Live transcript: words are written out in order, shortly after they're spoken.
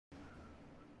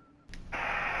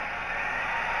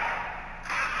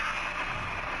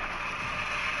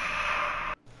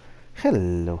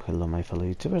Hello my fellow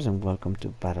YouTubers, and welcome to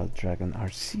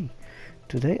Battledragonrc.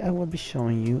 Today I will be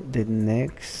showing you the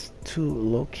next two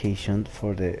locations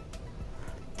for the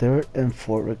third and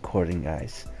fourth recording,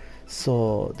 guys.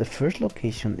 So the first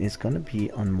location is gonna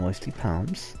be on Moisty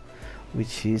Palms,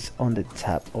 which is on the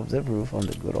top of the roof on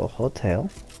the good old hotel,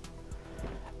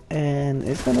 and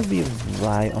it's gonna be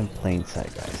right on plain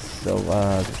sight, guys. So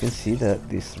you can see that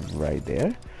this right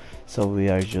there. So we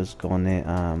are just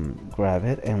gonna grab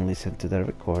it and listen to the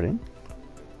recording.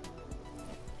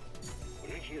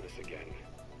 When I hear this again,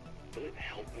 will it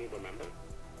help me remember?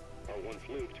 Or once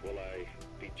looped, will I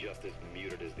be just as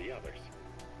muted as the others?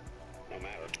 No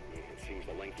matter, it seems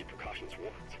the lengthy precautions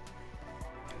worked.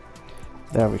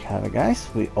 There we have it, guys.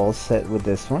 We all set with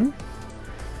this one.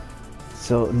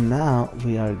 So now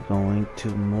we are going to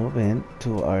move in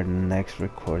to our next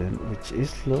recording, which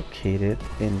is located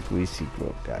in Greasy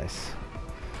group, guys.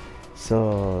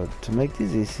 So to make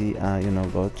this easy,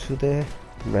 go to the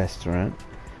restaurant,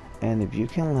 and if you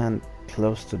can land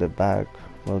close to the back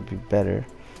will be better,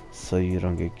 so you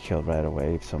don't get killed right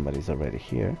away if somebody's already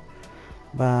here.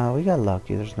 But we got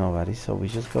lucky, there's nobody, so we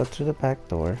just go through the back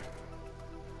door.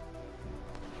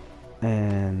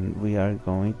 And we are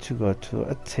going to go to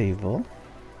a table,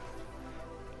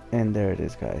 and there it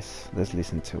is, guys. Let's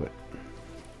listen to it.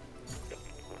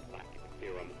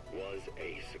 Theorem was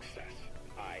a success.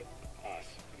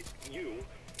 You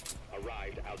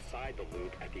arrived outside the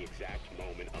loop at the exact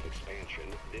moment of expansion.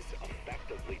 This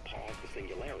effectively paused the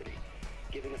singularity,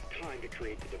 giving us time to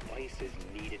create the devices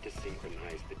needed to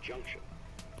synchronize the junction.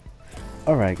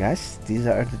 Alright guys, these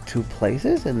are the two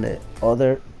places and the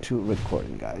other two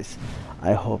recording, guys.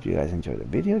 I hope you guys enjoyed the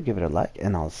video. Give it a like,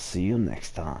 and I'll see you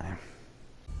next time.